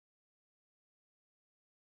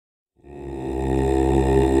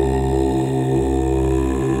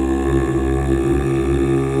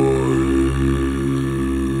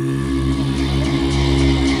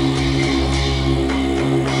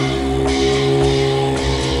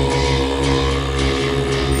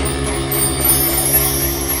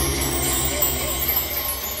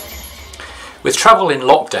With travel in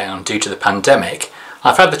lockdown due to the pandemic,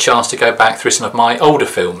 I've had the chance to go back through some of my older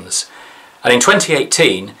films, and in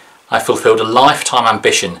 2018 I fulfilled a lifetime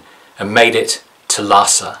ambition and made it to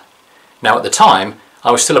Lhasa. Now at the time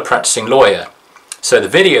I was still a practicing lawyer, so the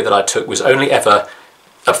video that I took was only ever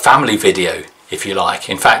a family video, if you like.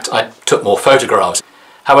 In fact, I took more photographs.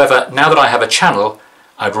 However, now that I have a channel,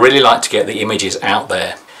 I'd really like to get the images out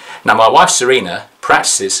there. Now my wife Serena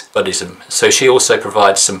practices Buddhism, so she also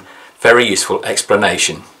provides some very useful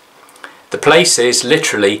explanation. The place is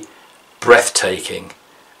literally breathtaking,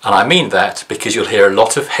 and I mean that because you'll hear a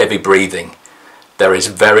lot of heavy breathing. There is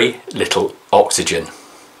very little oxygen.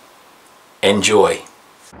 Enjoy.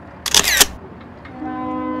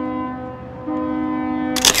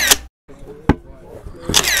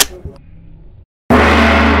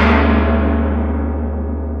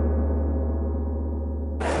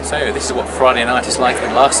 So this is what Friday night is like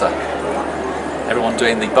in Lhasa. Everyone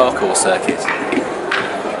doing the Barkhor circuit.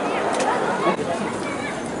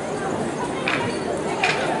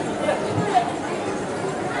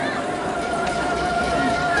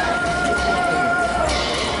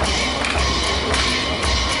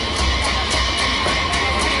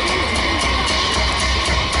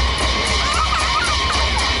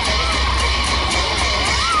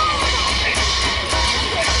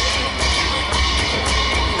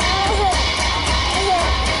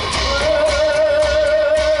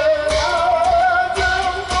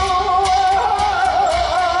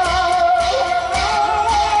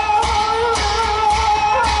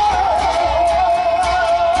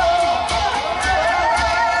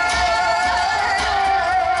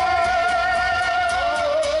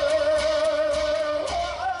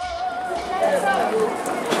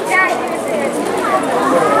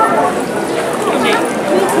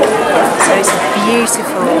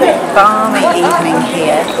 Beautiful, balmy evening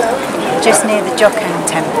here, just near the Jokhang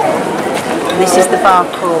temple. And this is the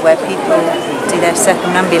Barkhor where people do their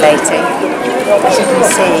circumambulating. As you can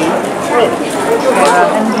see, there are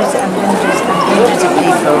hundreds and hundreds and hundreds of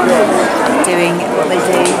people doing what they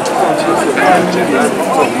do.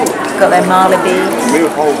 Got their mala beads,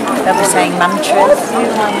 they'll be saying mantras.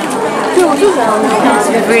 It's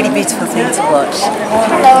a really beautiful thing to watch.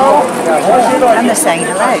 Hello. And they're saying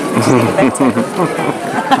hello.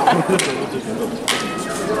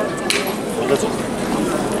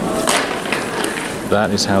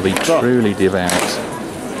 That is how the truly devout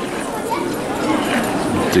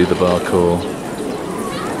do the Barkhor.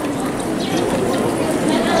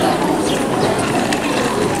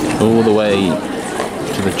 All the way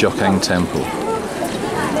to the Jokhang temple.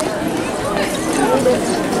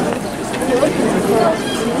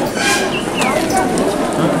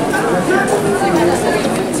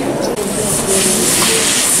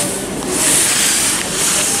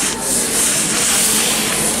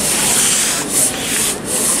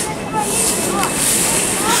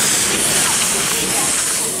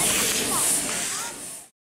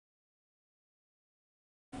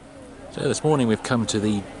 So this morning we've come to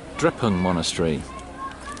the Drepung monastery,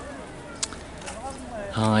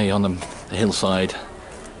 high on the hillside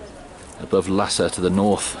above Lhasa to the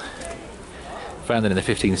north, founded in the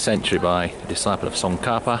 15th century by a disciple of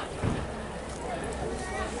Tsongkhapa.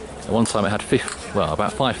 At one time it had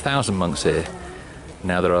about 5,000 monks here.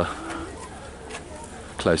 Now there are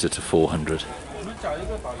closer to 400.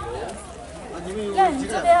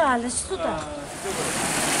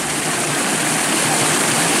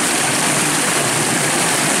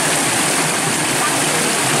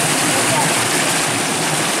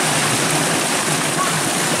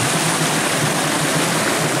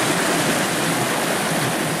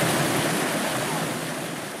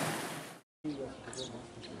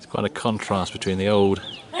 Quite a contrast between the old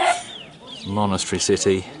monastery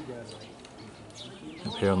city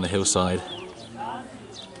up here on the hillside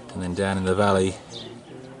and then down in the valley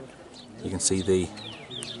you can see the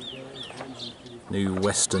new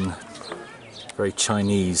western, very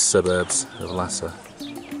Chinese suburbs of Lhasa.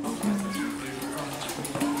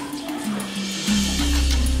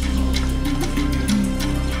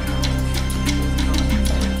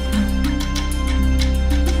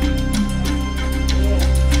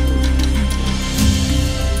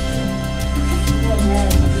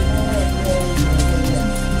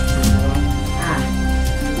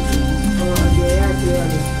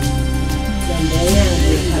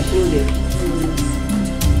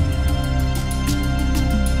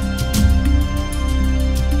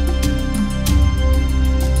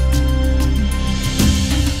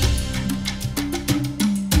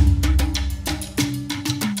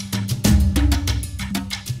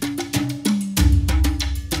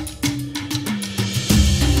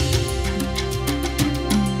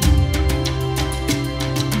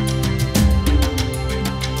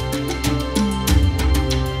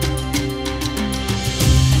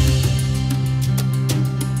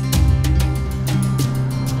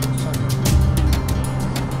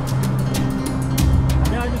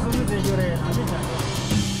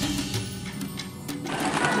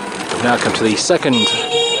 now come to the second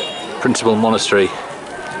principal monastery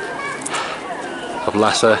of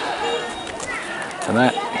Lhasa, and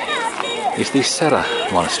that is the Sera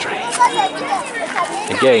monastery.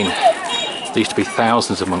 Again, there used to be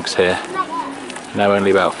thousands of monks here, now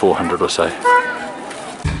only about 400 or so.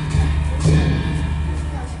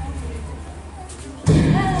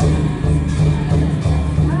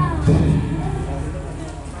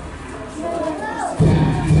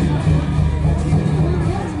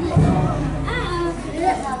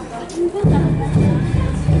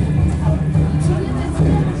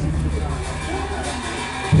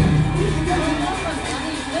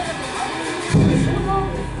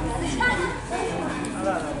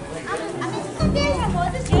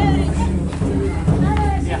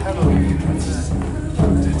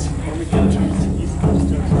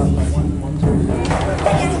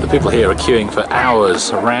 People here are queuing for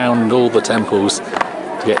hours around all the temples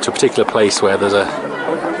to get to a particular place where there's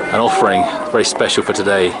an offering very special for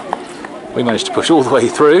today. We managed to push all the way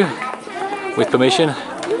through with permission,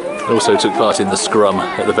 and also took part in the scrum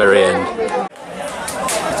at the very end.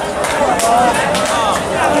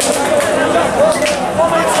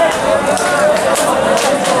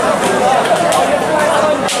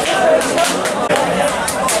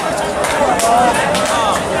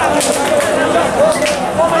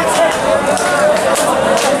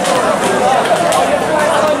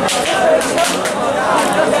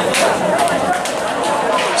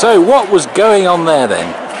 So what was going on there then?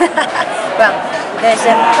 Well, there's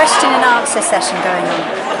a question and answer session going on.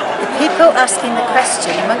 The people asking the question,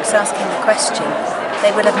 the monks asking the question, they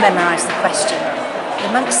will have memorised the question. The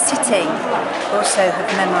monks sitting also have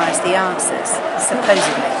memorised the answers,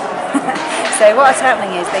 supposedly. So what's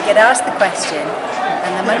happening is they get asked the question,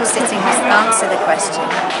 and the monk sitting must answer the question.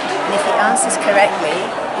 And if he answers correctly,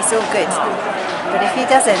 it's all good. But if he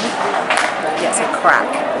doesn't, he gets a crack.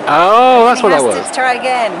 Oh, that's what that was. Let's try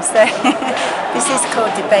again. So this is called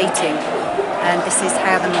debating, and this is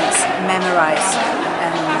how the monks memorise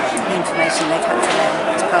the information they've had to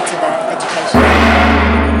learn as part of their education.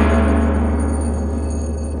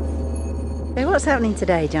 So what's happening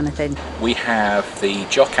today, Jonathan? We have the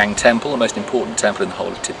Jokhang temple, the most important temple in the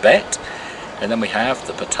whole of Tibet, and then we have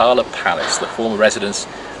the Potala Palace, the former residence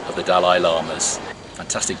of the Dalai Lamas.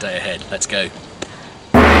 Fantastic day ahead. Let's go.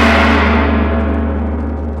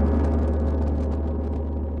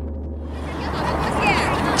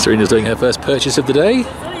 Serena's doing her first purchase of the day.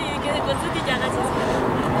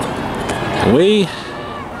 We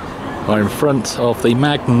are in front of the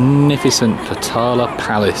magnificent Potala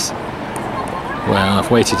Palace. Wow, I've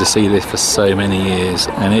waited to see this for so many years,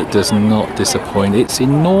 and it does not disappoint. It's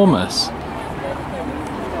enormous.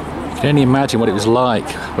 You can only imagine what it was like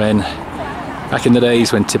when, back in the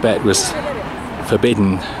days when Tibet was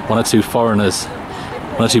forbidden, one or two foreigners,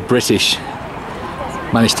 one or two British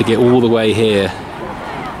managed to get all the way here,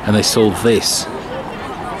 and they saw this.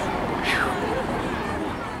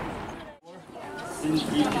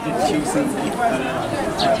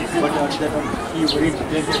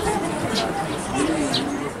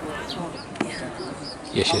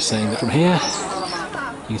 Yes, you're saying that from here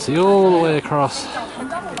you can see all the way across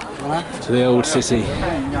to the old city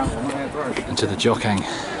and to the Jokhang.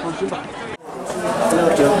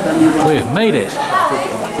 We've made it!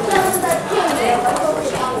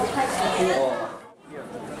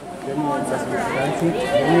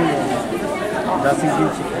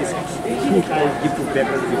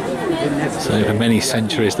 So for many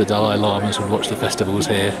centuries the Dalai Lamas would watch the festivals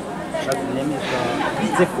here.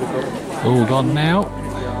 All gone now.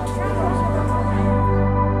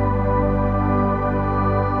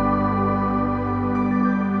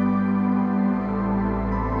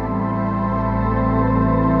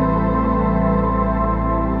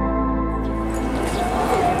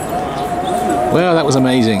 Well, that was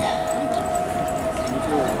amazing.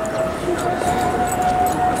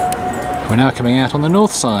 We're now coming out on the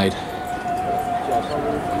north side.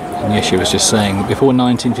 And Yeshu was just saying that before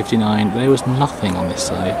 1959 there was nothing on this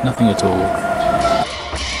side, nothing at all.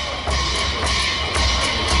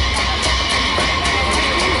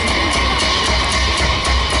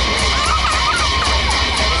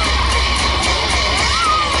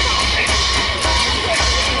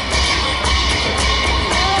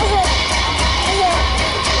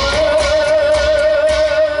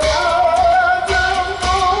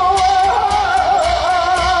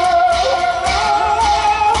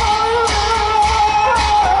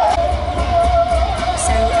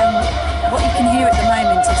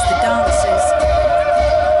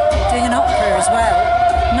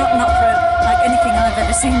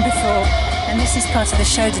 Seen before, and this is part of the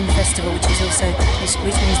Shodan festival, which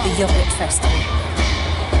means the yogurt festival.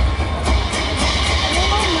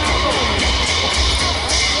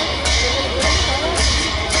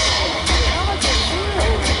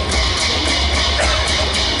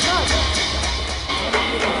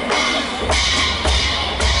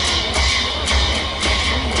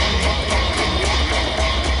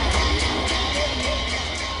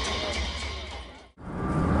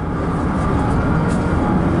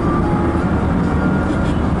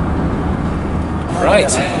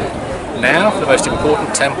 Right, now for the most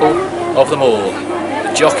important temple of them all, the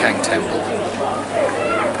Jokhang temple.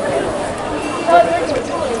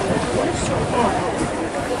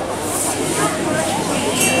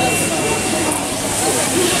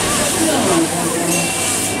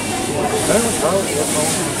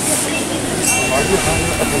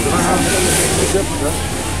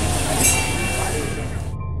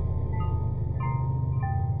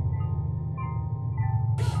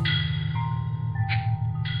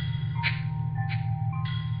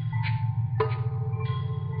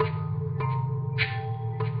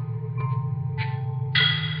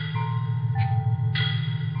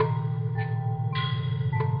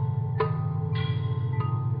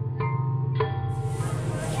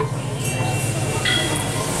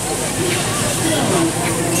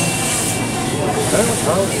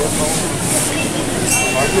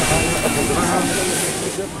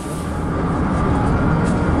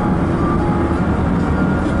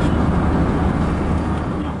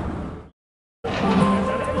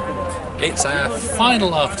 It's our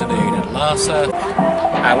final afternoon at Lhasa,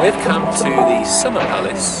 and we've come to the summer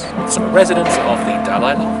palace, some residents of the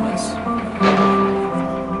Dalai Lamas.